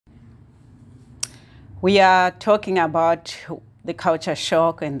We are talking about the culture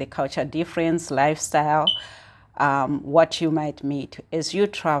shock and the culture difference, lifestyle, what you might meet as you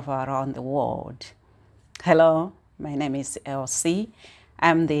travel around the world. Hello, my name is Elsie.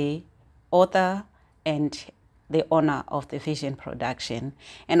 I'm the author and the owner of the Vision Production.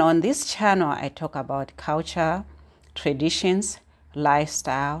 And on this channel, I talk about culture, traditions,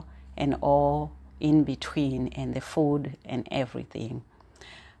 lifestyle, and all in between, and the food and everything.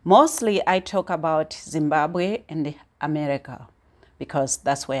 Mostly, I talk about Zimbabwe and America because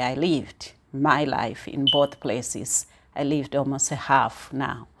that's where I lived my life in both places. I lived almost a half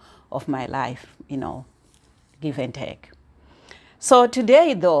now of my life, give and take. So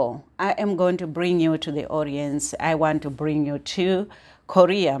today, though, I am going to bring you to the audience. I want to bring you to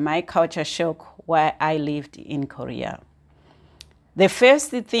Korea, my culture shock, where I lived in Korea. The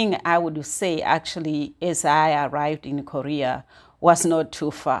first thing I would say, actually, as I arrived in Korea, was not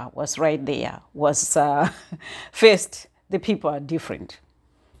too far, was right there, was first, the people are different,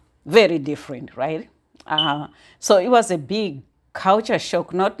 very different, right? So it was a big culture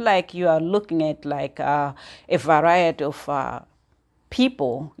shock, not like you are looking at like a variety of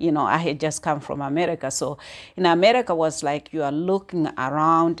people. I had just come from America. So in America was like you are looking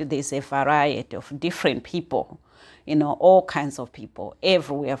around, there's a variety of different people, all kinds of people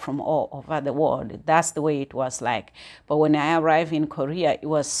everywhere from all over the world. That's the way it was like. But when I arrived in Korea, it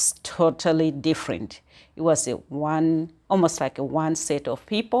was totally different. It was almost like a one set of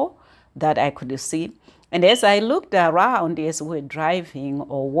people that I could see. And as I looked around, as we were driving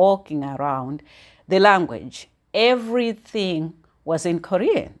or walking around, the language, everything was in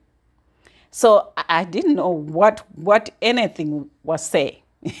Korean. So I didn't know what anything was saying.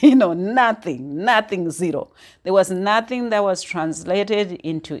 Nothing, zero. There was nothing that was translated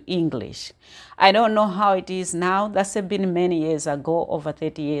into English. I don't know how it is now. That's been many years ago, over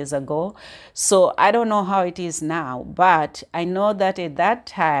 30 years ago. So I don't know how it is now, but I know that at that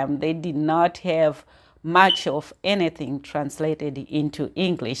time they did not have much of anything translated into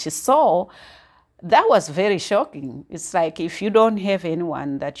English. So that was very shocking. It's like if you don't have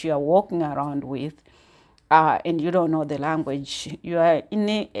anyone that you are walking around with, and you don't know the language, you are in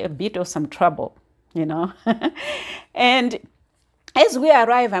a bit of some trouble, And as we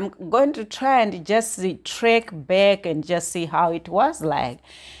arrive, I'm going to try and just track back and just see how it was like.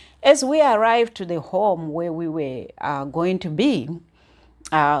 As we arrived to the home where we were going to be,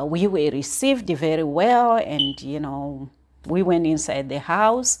 we were received very well, and, we went inside the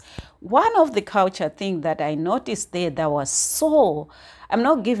house. One of the culture things that I noticed there that was so, I'm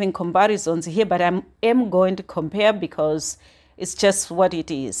not giving comparisons here, but I am going to compare because it's just what it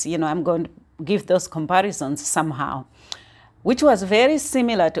is. I'm going to give those comparisons somehow, which was very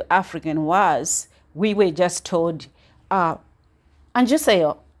similar to African was we were just told,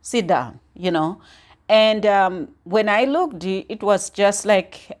 Anjusayo, sit down, And when I looked, it was just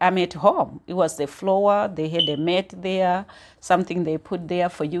like I'm at home. It was the floor. They had a mat there, something they put there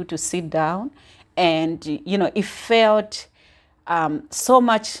for you to sit down. And, it felt so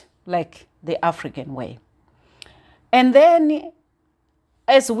much like the African way. And then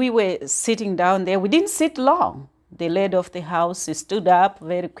as we were sitting down there, we didn't sit long. The lady of the house stood up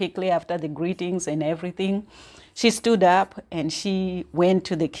very quickly after the greetings and everything. She stood up and she went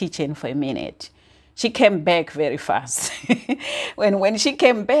to the kitchen for a minute. She came back very fast. when she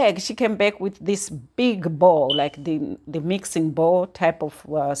came back with this big bowl, like the mixing bowl type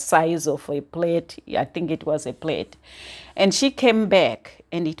of size of a plate. I think it was a plate. And she came back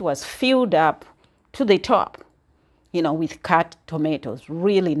and it was filled up to the top, with cut tomatoes,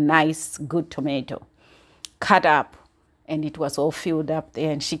 really nice, good tomato, cut up. And it was all filled up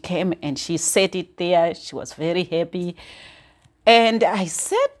there. And she came and she set it there. She was very happy. And I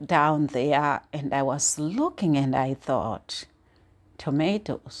sat down there and I was looking and I thought,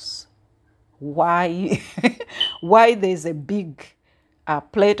 tomatoes, why, why there's a big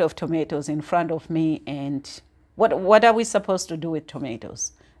plate of tomatoes in front of me, and what are we supposed to do with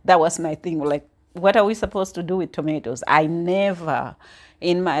tomatoes? That was my thing, like, what are we supposed to do with tomatoes? I never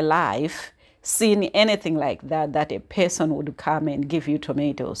in my life seen anything like that a person would come and give you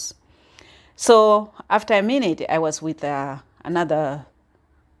tomatoes. So after a minute, I was with another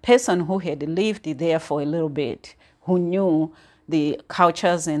person who had lived there for a little bit, who knew the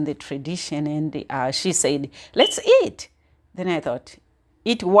cultures and the tradition, and she said, let's eat. Then I thought,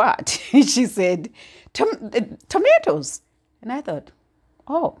 eat what? She said, tomatoes. And I thought,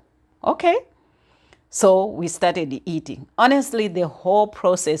 oh, okay. So we started eating. Honestly, the whole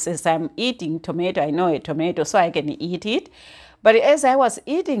process, as I'm eating tomato, I know a tomato, so I can eat it. But as I was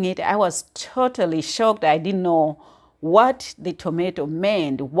eating it, I was totally shocked. I didn't know what the tomato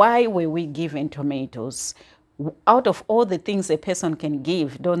meant. Why were we given tomatoes? Out of all the things a person can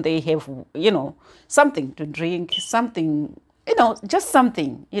give, don't they have, something to drink, something, just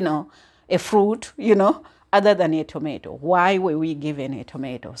something, a fruit, other than a tomato? Why were we given a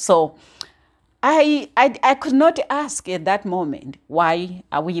tomato? So I could not ask at that moment, why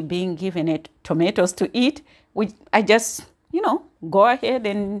are we being given tomatoes to eat? I just, go ahead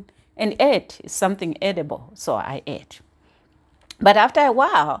and ate. It's something edible, so I ate. But after a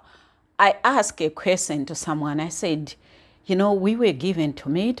while, I asked a question to someone. I said, we were given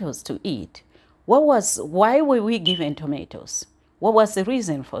tomatoes to eat. Why were we given tomatoes? What was the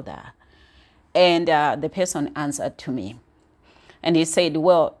reason for that? And the person answered to me. And he said,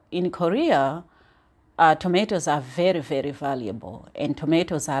 well, in Korea, tomatoes are very, very valuable. And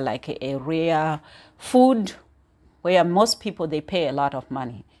tomatoes are like a rare food where most people, they pay a lot of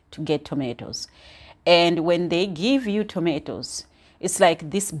money to get tomatoes. And when they give you tomatoes, it's like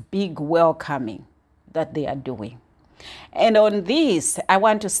this big welcoming that they are doing. And on this, I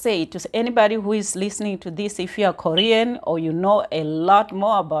want to say to anybody who is listening to this, if you are Korean or you know a lot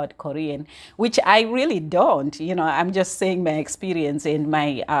more about Korean, which I really don't, I'm just saying my experience and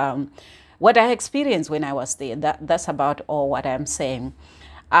my what I experienced when I was there. That's about all what I'm saying.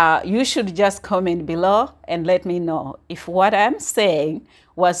 You should just comment below and let me know if what I'm saying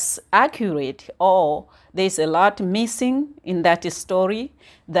was accurate or there's a lot missing in that story,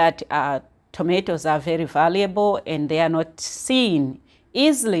 that tomatoes are very valuable and they are not seen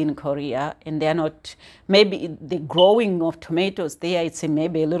easily in Korea, and they're not, maybe the growing of tomatoes there, it's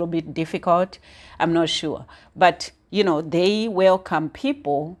maybe a little bit difficult. I'm not sure. But, they welcome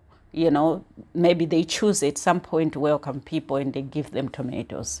people, maybe they choose at some point to welcome people and they give them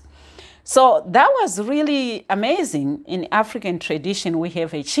tomatoes. So that was really amazing. In African tradition, we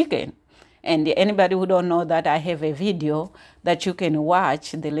have a chicken. And anybody who don't know that, I have a video that you can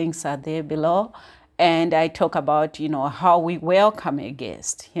watch. The links are there below. And I talk about, how we welcome a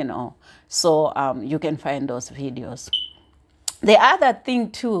guest, So you can find those videos. The other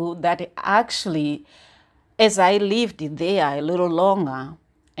thing, too, that actually, as I lived there a little longer,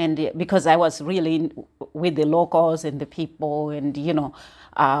 and because I was really with the locals and the people and,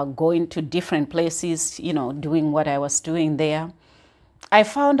 going to different places, doing what I was doing there, I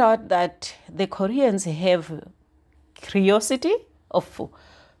found out that the Koreans have curiosity of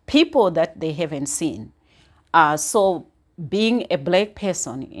people that they haven't seen. So being a black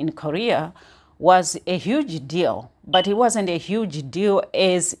person in Korea was a huge deal, but it wasn't a huge deal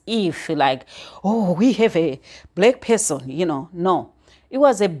as if like, oh, we have a black person, no. It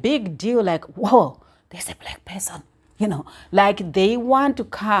was a big deal like, whoa, there's a black person. Like they want to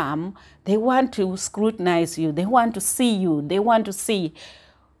come, they want to scrutinize you, they want to see you, they want to see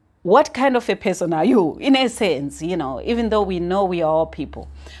what kind of a person are you, in a sense, even though we know we are all people.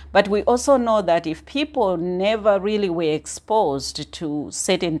 But we also know that if people never really were exposed to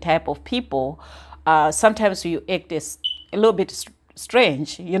certain type of people, sometimes you act as a little bit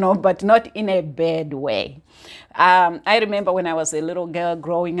strange, but not in a bad way. I remember when I was a little girl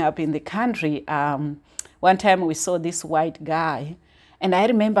growing up in the country, one time we saw this white guy, and I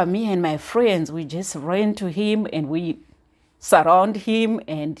remember me and my friends, we just ran to him and we surround him,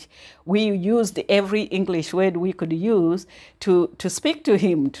 and we used every English word we could use to speak to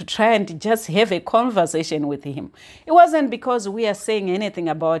him, to try and just have a conversation with him. It wasn't because we are saying anything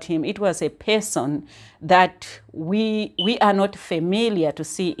about him. It was a person that we are not familiar to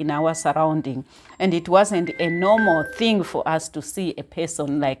see in our surrounding. And it wasn't a normal thing for us to see a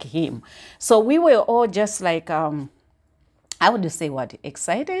person like him. So we were all just like, I would say what,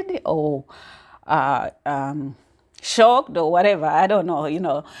 excited or shocked or whatever, I don't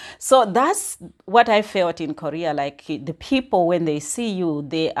know, So that's what I felt in Korea, like the people, when they see you,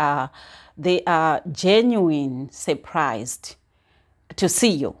 they are genuine surprised to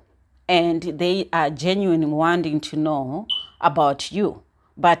see you. And they are genuine wanting to know about you,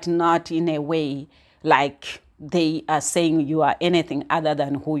 but not in a way like they are saying you are anything other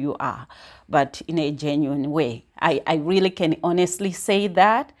than who you are, but in a genuine way. I really can honestly say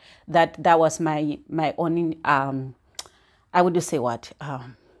that was my own, I would say what,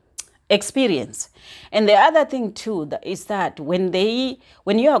 experience. And the other thing too is that when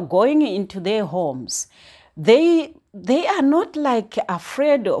you are going into their homes, they are not like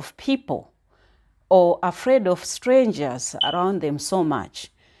afraid of people or afraid of strangers around them so much.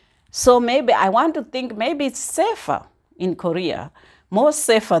 So maybe I want to think maybe it's safer in Korea, more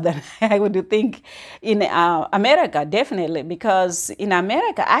safer than I would think in America, definitely, because in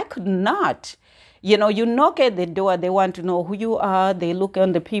America I could not, You know, you knock at the door, they want to know who you are, they look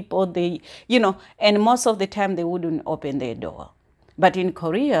on the people, and most of the time they wouldn't open their door. But in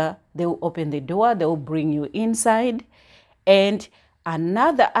Korea, they will open the door, they will bring you inside. And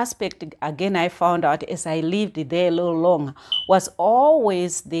another aspect, again, I found out as I lived there a little longer, was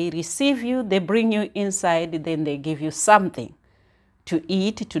always they receive you, they bring you inside, then they give you something to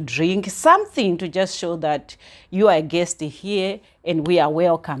eat, to drink, something to just show that you are a guest here and we are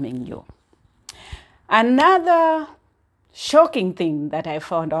welcoming you. Another shocking thing that I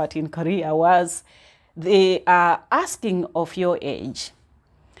found out in Korea was they are asking of your age.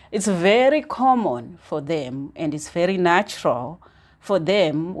 It's very common for them, and it's very natural for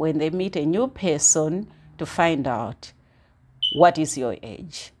them when they meet a new person to find out what is your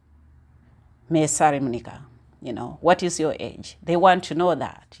age. What is your age? They want to know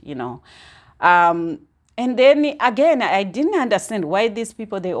that, And then again, I didn't understand why these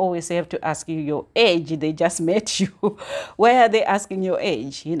people, they always have to ask you your age. They just met you. Why are they asking your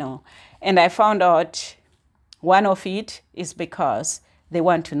age, And I found out one of it is because they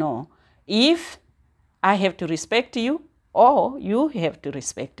want to know if I have to respect you or you have to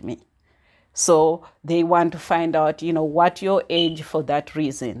respect me. So they want to find out, what your age for that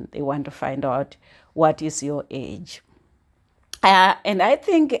reason. They want to find out what is your age. And I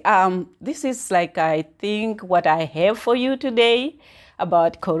think this is what I have for you today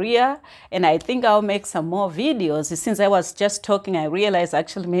about Korea. And I think I'll make some more videos. Since I was just talking, I realized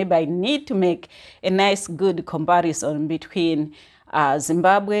actually maybe I need to make a nice, good comparison between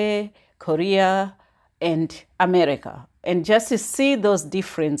Zimbabwe, Korea, and America. And just to see those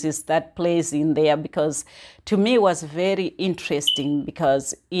differences that plays in there, because to me it was very interesting,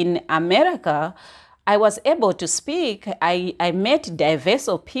 because in America, I was able to speak. I met diverse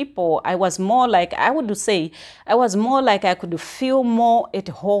of people. I was more like, I could feel more at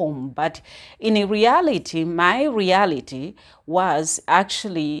home. But in reality, my reality was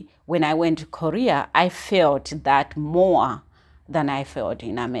actually when I went to Korea, I felt that more than I felt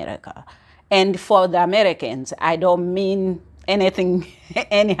in America. And for the Americans, I don't mean anything,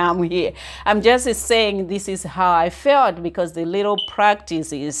 any harm here. I'm just saying this is how I felt, because the little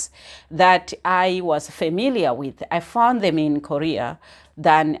practices that I was familiar with, I found them in Korea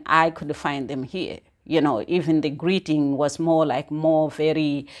than I could find them here. Even the greeting was more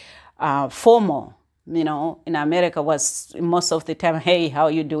very formal. In America was most of the time, hey, how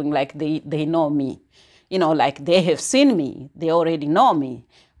you doing? Like they know me. Like they have seen me. They already know me.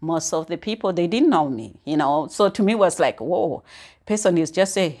 Most of the people, they didn't know me, So to me, it was like, whoa, person is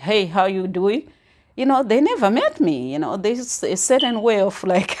just say, hey, how you doing? They never met me, There's a certain way of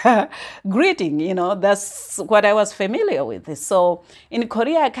greeting, That's what I was familiar with. So in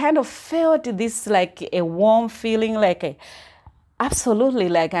Korea, I kind of felt this like a warm feeling, absolutely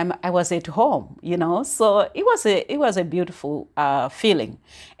like I was at home, So it was a beautiful feeling.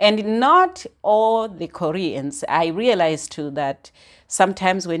 And not all the Koreans, I realized too that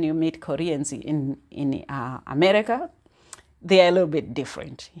sometimes when you meet Koreans in America, they are a little bit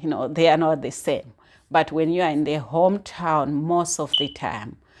different. They are not the same. But when you are in their hometown, most of the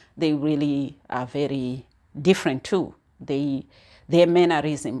time, they really are very different too. Their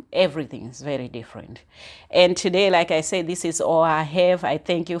mannerism, everything is very different. And today, like I said, this is all I have. I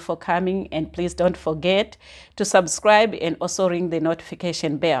thank you for coming, and please don't forget to subscribe and also ring the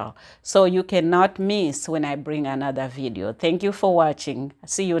notification bell so you cannot miss when I bring another video. Thank you for watching.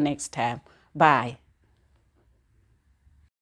 See you next time. Bye.